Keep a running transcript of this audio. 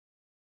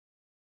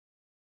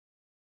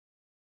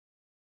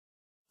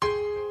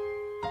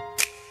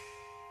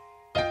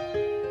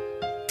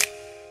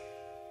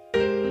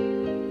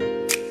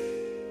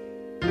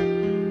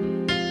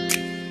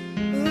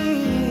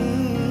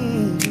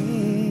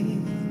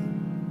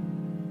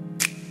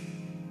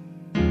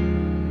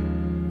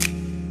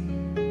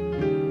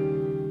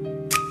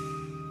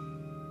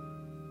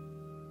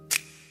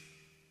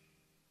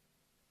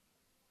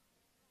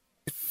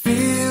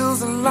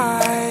feels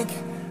like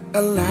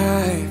a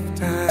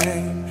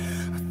lifetime.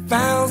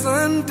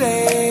 1,000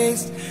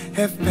 days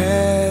have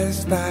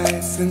passed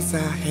by since I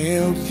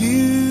held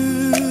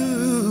you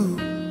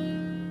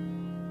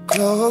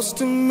close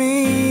to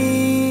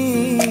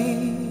me.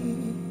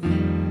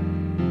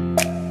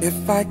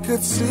 If I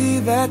could see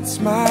that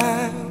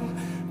smile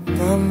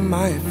from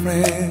my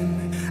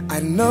friend, I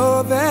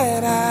know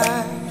that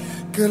I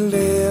could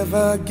live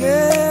again.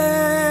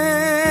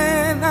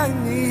 I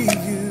need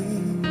you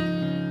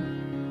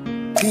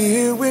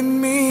here with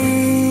me.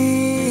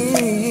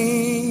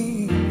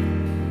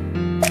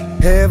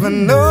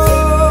 Heaven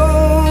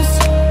knows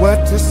what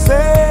to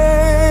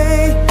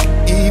say,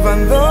 even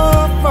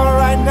though for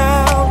right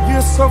now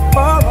you're so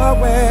far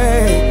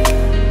away.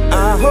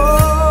 I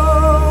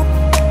hope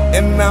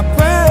and I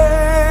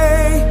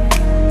pray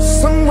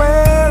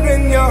somewhere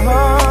in your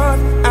heart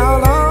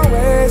I'll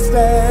always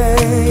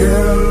stay.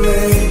 Girl,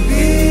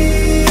 maybe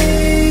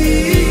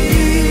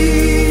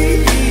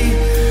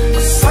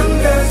the sun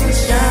doesn't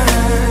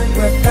shine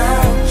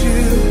without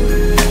you.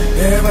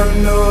 Never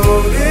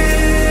noticed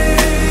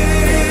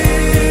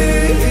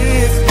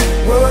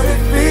what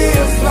it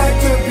feels like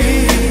to be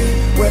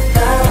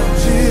without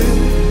you.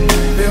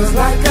 Feels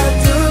like I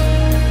took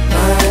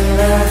my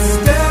last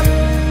step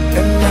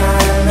and my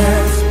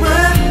last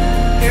breath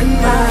in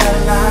my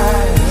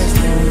life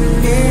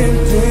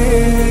ending.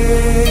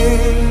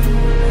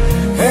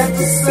 Had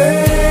to say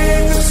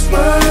just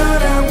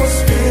what I was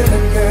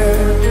feeling,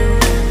 girl,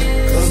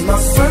 'cause my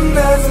sun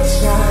doesn't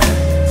shine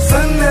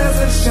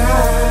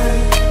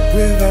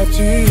without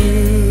you.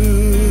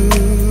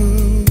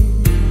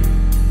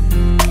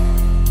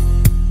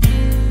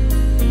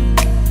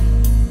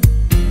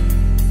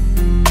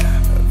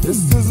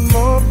 This is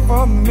more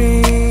for me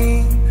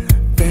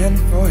than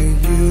for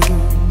you.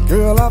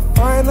 Girl, I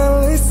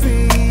finally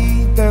see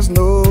there's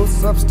no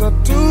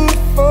substitute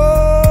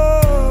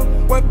for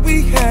what we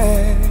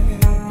had.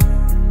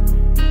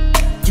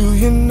 Do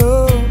you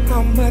know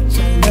how much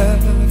I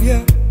love you?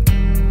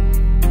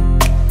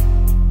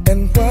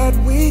 And what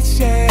we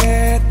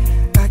shared,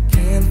 I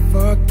can't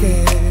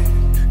forget.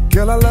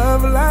 Girl, a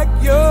love like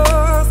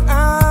yours,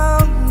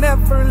 I'll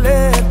never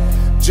let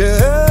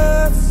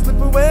just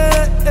slip away.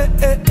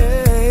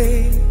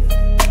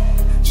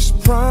 Just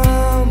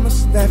promise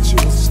that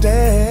you'll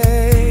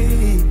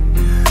stay.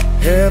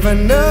 Heaven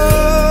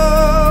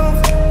knows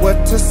what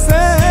to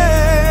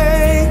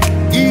say,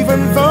 even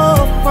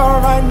though for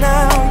right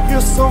now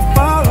you're so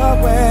far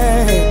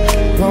away.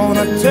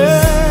 Wanna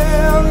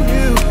tell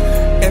you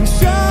and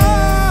show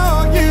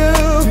you,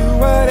 do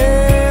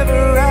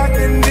whatever I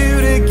can do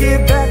to get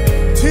back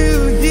to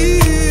you.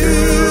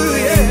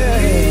 Yeah.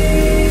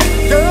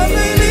 Girl,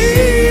 baby,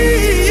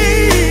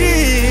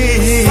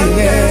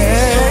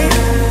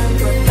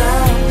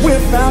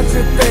 without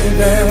you, baby.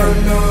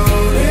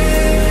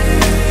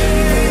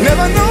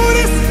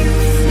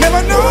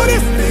 Never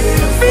noticed,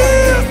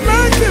 feels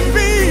like to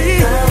be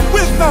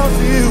without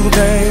you,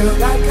 babe.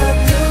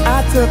 I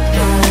took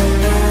my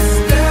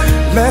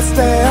last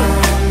step,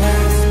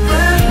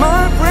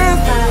 my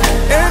breath,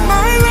 and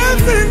my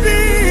last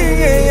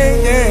indeed.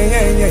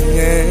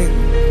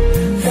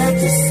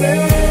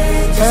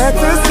 Had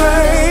to say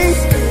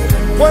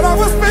what I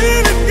was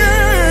feeling,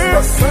 girl,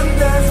 'cause my sun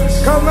doesn't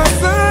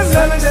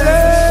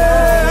shine.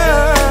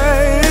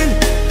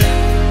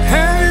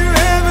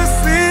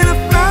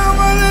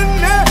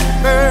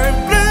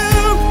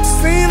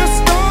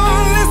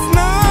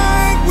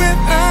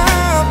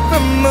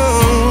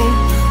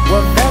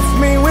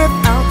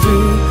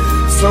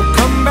 So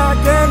come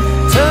back and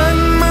turn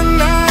my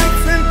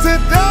nights into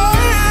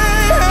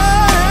days.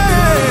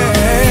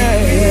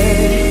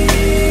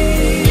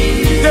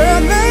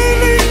 Girl,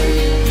 lately,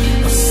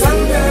 my sun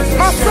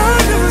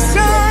doesn't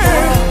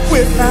shine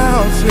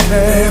without you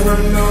there.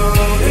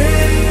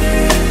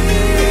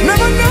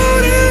 Never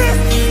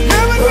noticed,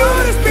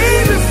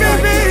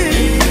 baby.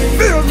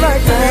 Feels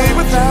like to be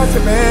without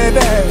you,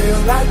 baby.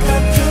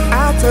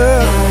 I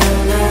took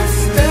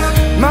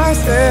my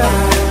step,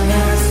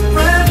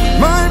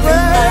 my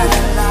breath,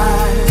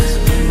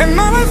 and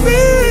my last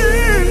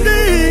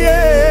indeed,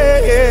 yeah.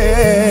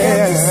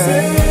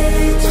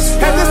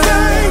 Had to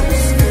say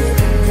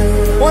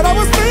what I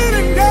was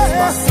feeling, yeah.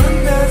 My sun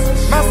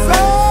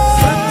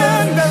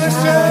doesn't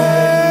shine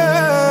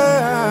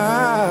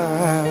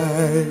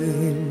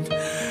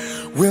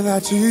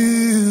without you.